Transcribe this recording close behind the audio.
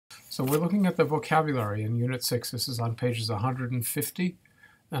So we're looking at the vocabulary in Unit 6. This is on pages 150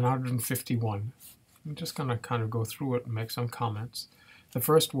 and 151. I'm just going to kind of go through it and make some comments. The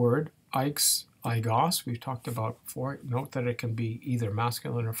first word, Ix, Igos, we've talked about before. Note that it can be either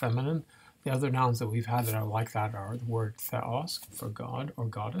masculine or feminine. The other nouns that we've had that are like that are the word theos, for God or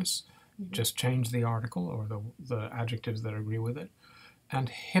goddess. Just change the article or the adjectives that agree with it. And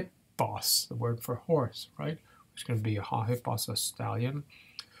hippos, the word for horse, right? Which can be ha hippos, a stallion,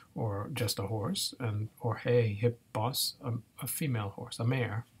 or just a horse, or he hippos, a female horse, a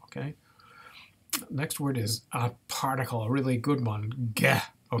mare, okay? Next word is a particle, a really good one, ge,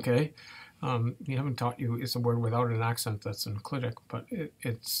 okay? We haven't taught you, it's a word without an accent that's enclitic, but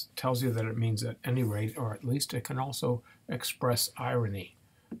it tells you that it means at any rate, or at least it can also express irony,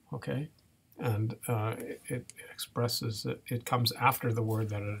 okay? And it expresses, it comes after the word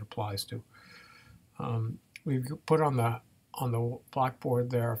that it applies to. We've put on the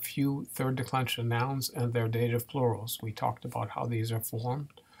blackboard there are a few third declension nouns and their dative plurals. We talked about how these are formed,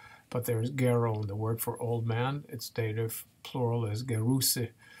 but there's geron, the word for old man. Its dative plural is gerusi.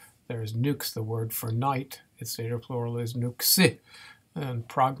 There's nux, the word for night. Its dative plural is nuxi. And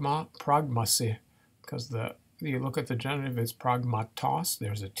pragmasi, because you look at the genitive, it's pragmatos.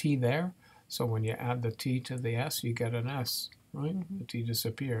 There's a T there. So when you add the T to the S, you get an S, right? The T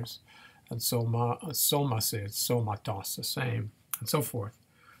disappears. And somasi, it's somatos, the same, and so forth.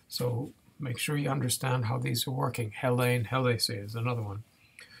 So make sure you understand how these are working. Hellene, helese is another one.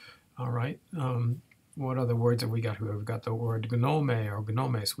 All right. What other words have we got here? We've got the word gnome or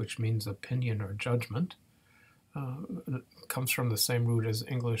gnomes, which means opinion or judgment. It comes from the same root as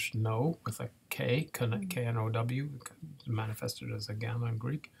English know, with a K, K-N-O-W, manifested as a gamma in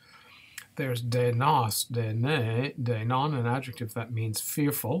Greek. There's denos, denon, an adjective that means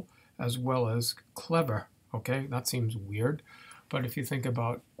fearful, as well as clever, okay? That seems weird, but if you think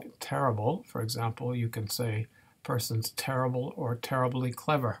about terrible, for example, you can say person's terrible or terribly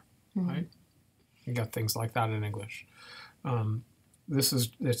clever, right? You got things like that in English.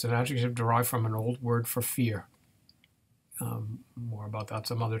 It's an adjective derived from an old word for fear. More about that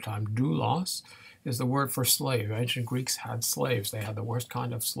some other time. Doulos is the word for slave. Ancient Greeks had slaves. They had the worst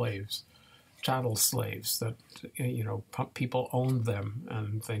kind of slaves. Chattel slaves that, people owned them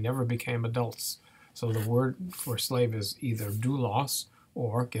and they never became adults. So the word for slave is either doulos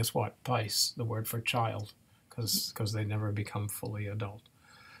or, guess what, pais, the word for child, because they never become fully adult.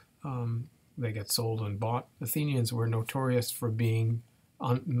 They get sold and bought. Athenians were notorious for being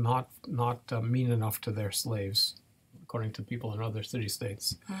not mean enough to their slaves, according to people in other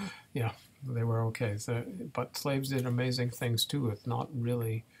city-states. Yeah, they were okay. So, but slaves did amazing things too. It's not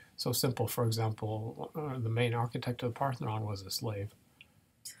really so simple. For example, the main architect of the Parthenon was a slave.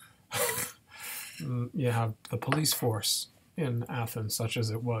 You have the police force in Athens, such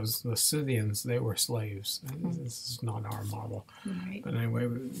as it was. The Scythians, they were slaves. This is not our model. Right. But anyway,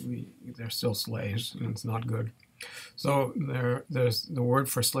 they're still slaves, and it's not good. So there's the word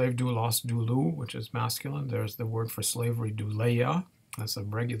for slave, doulos, doulou, which is masculine. There's the word for slavery, douleia. That's a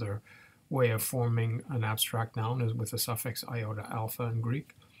regular way of forming an abstract noun, is with the suffix iota alpha in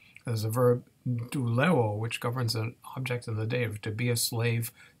Greek. There's a verb douleo, which governs an object in the dative, to be a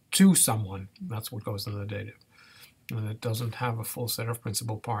slave to someone. That's what goes in the dative. And it doesn't have a full set of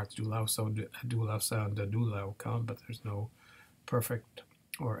principal parts. Douleuso, douleusa, and douleu come, but there's no perfect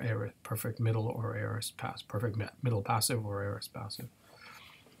or perfect middle or aorist passive, perfect middle passive or aorist passive.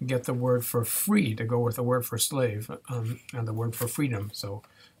 You get the word for free to go with the word for slave and the word for freedom. So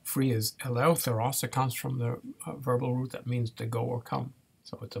free is eleutheros. It comes from the verbal root that means to go or come.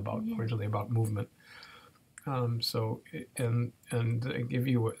 So it's originally about movement. They tell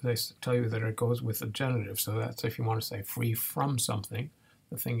you that it goes with the genitive. So that's if you want to say free from something,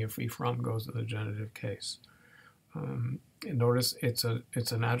 the thing you're free from goes to the genitive case. Notice it's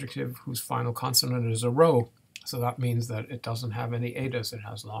an adjective whose final consonant is a rho. So that means that it doesn't have any etas. It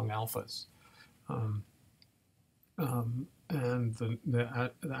has long alphas. And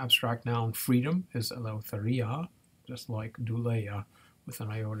the abstract noun freedom is eleutheria, just like douleia, with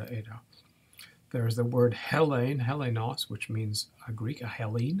an iota eta. There's the word Hellene, Hellenos, which means a Greek, a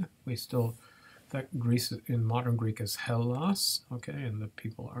Hellene. That Greece in modern Greek is Hellas, okay, and the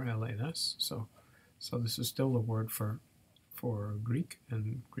people are Hellenes. So this is still the word for Greek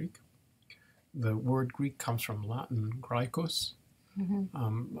in Greek. The word Greek comes from Latin Graecus,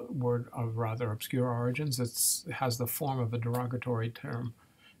 word of rather obscure origins. It has the form of a derogatory term.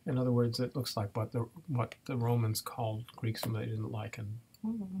 In other words, it looks like what the Romans called Greeks whom they didn't like. And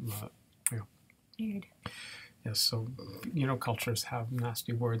weird. Yes, so cultures have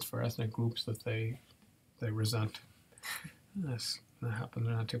nasty words for ethnic groups that they resent. Yes. That happened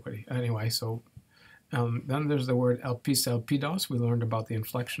in antiquity. Anyway, so then there's the word elpis elpidos. We learned about the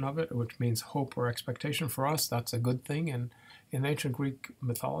inflection of it, which means hope or expectation. For us, that's a good thing. And in ancient Greek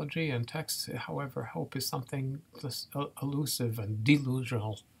mythology and texts, however, hope is something just elusive and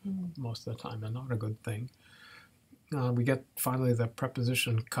delusional most of the time, and not a good thing. We get finally the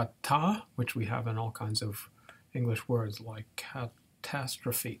preposition kata, which we have in all kinds of English words like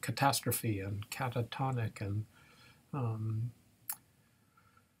catastrophe, and catatonic, and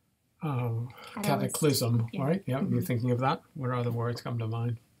cataclysm, yeah. Right? Yeah, you're thinking of that? What other words come to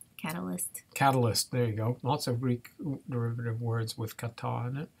mind? Catalyst. Catalyst, there you go. Lots of Greek derivative words with kata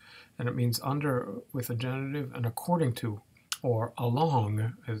in it. And it means under with a genitive and according to, or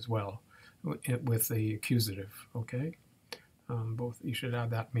along as well, with the accusative, okay? Both, you should add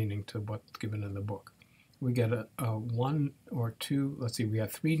that meaning to what's given in the book. We get a one or two, let's see, we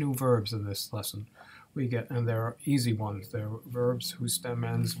have 3 new verbs in this lesson. We get, and they're easy ones. They're verbs whose stem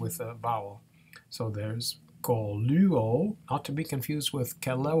ends with a vowel. So there's koluo, not to be confused with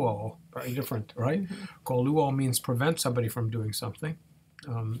keleo, very different, right? Koluo means prevent somebody from doing something.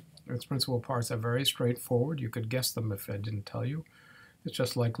 Its principal parts are very straightforward. You could guess them if I didn't tell you. It's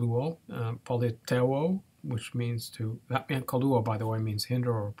just like luo. Politeo, which means to, that koluo, by the way, means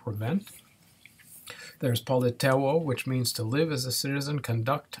hinder or prevent. There's politeo, which means to live as a citizen,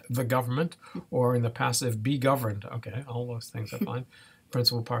 conduct the government, or in the passive, be governed. Okay, all those things are fine.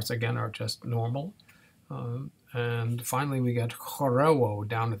 Principal parts, again, are just normal. And finally, we get choreo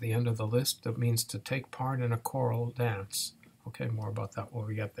down at the end of the list. That means to take part in a choral dance. Okay, more about that when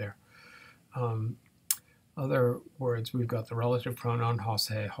we get there. Other words, we've got the relative pronoun hos,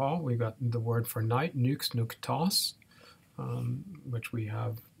 he, ha. We've got the word for night, nux, nuktos, which we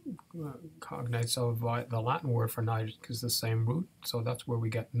have cognates of the Latin word for night is the same root, so that's where we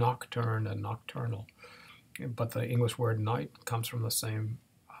get nocturne and nocturnal. But the English word night comes from the same,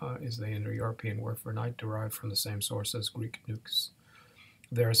 is the Indo-European word for night, derived from the same source as Greek nux.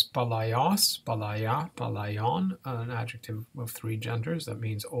 There's palaios, palaia, palaion, an adjective of 3 genders that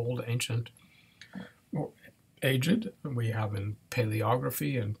means old, ancient, or aged. We have in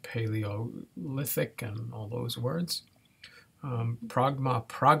paleography and paleolithic and all those words.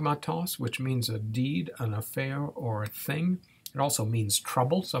 Pragmatos, which means a deed, an affair, or a thing. It also means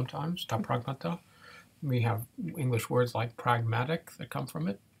trouble sometimes, ta pragmata. We have English words like pragmatic that come from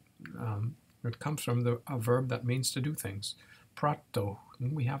it. It comes from a verb that means to do things. Prato,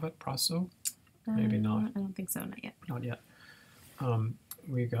 didn't we have it? Praso? Maybe not. I don't think so, not yet. Not yet.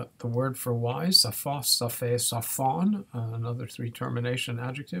 We got the word for wise, saphos, saphe, saphon, another 3-termination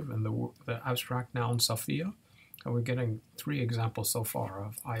adjective, and the abstract noun sophia. So we're getting 3 examples so far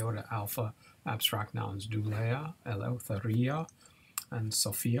of iota alpha abstract nouns, doulea, eleutheria, and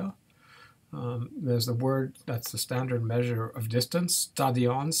sophia. There's the word that's the standard measure of distance,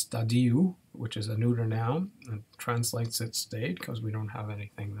 stadion, stadiu, which is a neuter noun, and translates its state because we don't have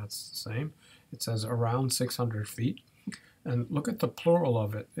anything that's the same. It says around 600 feet. And look at the plural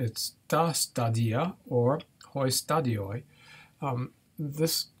of it. It's ta stadia or hoi stadioi.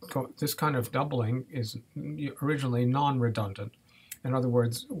 This kind of doubling is originally non-redundant. In other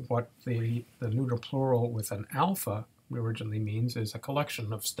words, what the neuter plural with an alpha originally means is a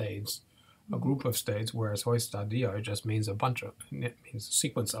collection of stades, a group of stades, whereas hoi stadia just means a bunch of, it means a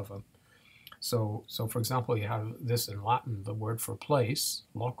sequence of them. So for example, you have this in Latin, the word for place,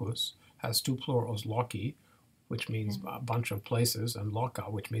 locus, has 2 plurals, loci, which means a bunch of places, and loca,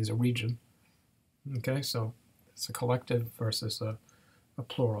 which means a region. Okay, so it's a collective versus a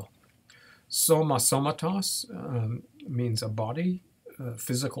plural. Soma, somatos means a body, a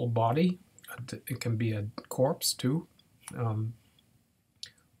physical body. It can be a corpse too.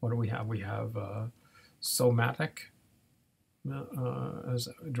 What do we have? We have somatic as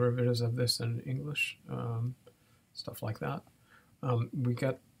derivatives of this in English, stuff like that. We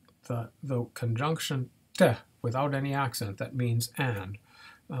get the conjunction te without any accent. That means and.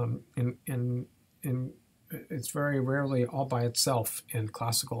 It's very rarely all by itself in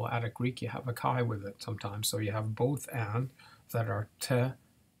classical Attic Greek. You have a chi with it sometimes. So you have both and that are te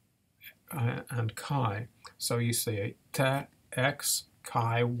and chi. So you say te, x,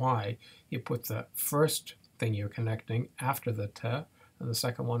 chi, y. You put the first thing you're connecting after the te and the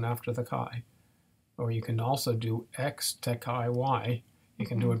second one after the chi. Or you can also do x, te, chi, y. You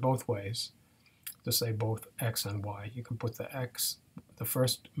can do it both ways to say both x and y. You can put the x, the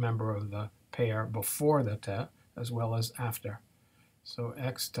first member of the pair before the te as well as after. So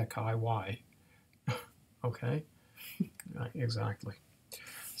x, te, chi, y. Okay? Exactly.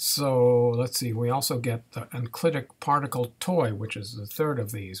 So let's see, we also get the enclitic particle toi, which is the 3rd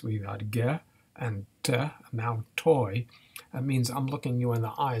of these. We've got ge and now toy, that means I'm looking you in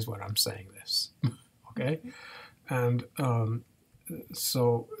the eyes when I'm saying this. Okay? And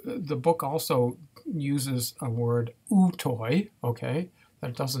so the book also uses a word utoi, okay,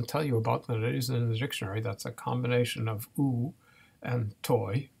 that doesn't tell you about, that it isn't in the dictionary. That's a combination of u and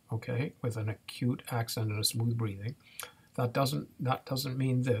toy, okay, with an acute accent and a smooth breathing. That doesn't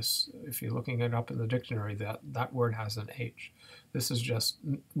mean this. If you're looking it up in the dictionary, that word has an H. This is just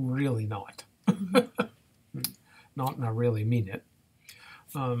really not. Not, and I really mean it.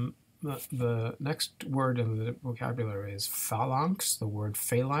 The next word in the vocabulary is phalanx, the word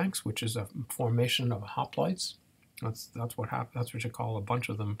phalanx, which is a formation of hoplites. That's what you call a bunch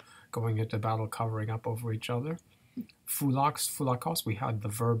of them going into battle, covering up over each other. Phulax, phulakos, we had the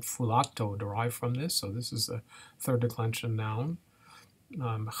verb phulato derived from this, so this is a third declension noun.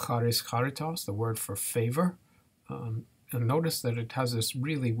 Charis, charitos, the word for favor. And notice that it has this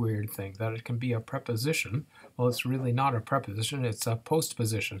really weird thing, that it can be a preposition. Well, it's really not a preposition, it's a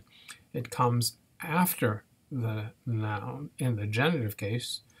postposition. It comes after the noun in the genitive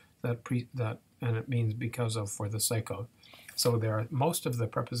case, and it means because of, for the sake of. So there are most of the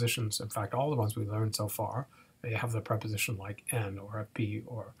prepositions, in fact, all the ones we learned so far, they have the preposition like n or a p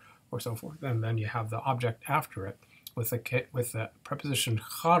or so forth. And then you have the object after it with the preposition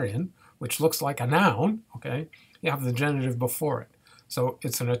charin, which looks like a noun, okay? You have the genitive before it. So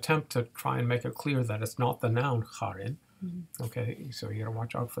it's an attempt to try and make it clear that it's not the noun charin, okay? So you gotta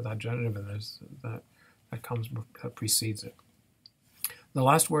watch out for that genitive, and there's that precedes it. The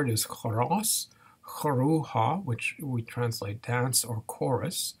last word is choros, choruha, which we translate dance or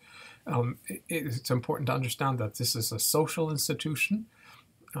chorus. It's important to understand that this is a social institution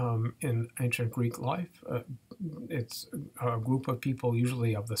in ancient Greek life. It's a group of people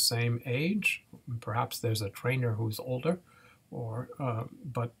usually of the same age. Perhaps there's a trainer who's older,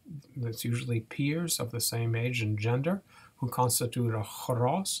 but it's usually peers of the same age and gender who constitute a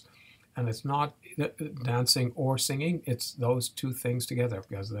choros. And it's not dancing or singing, it's those two things together,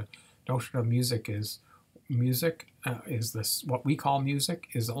 because the notion of music is this, what we call music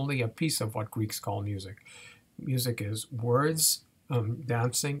is only a piece of what Greeks call music. Music is words,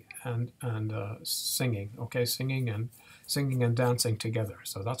 dancing, and singing. Okay, singing and dancing together.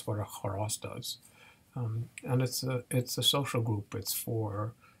 So that's what a choros does, and it's a social group. It's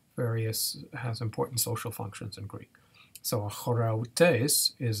for has important social functions in Greek. So a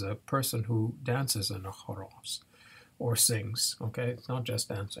chorautes is a person who dances in a choros or sings. Okay, it's not just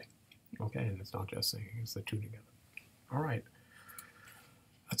dancing. Okay, and it's not just singing, it's the two together. All right,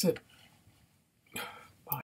 that's it.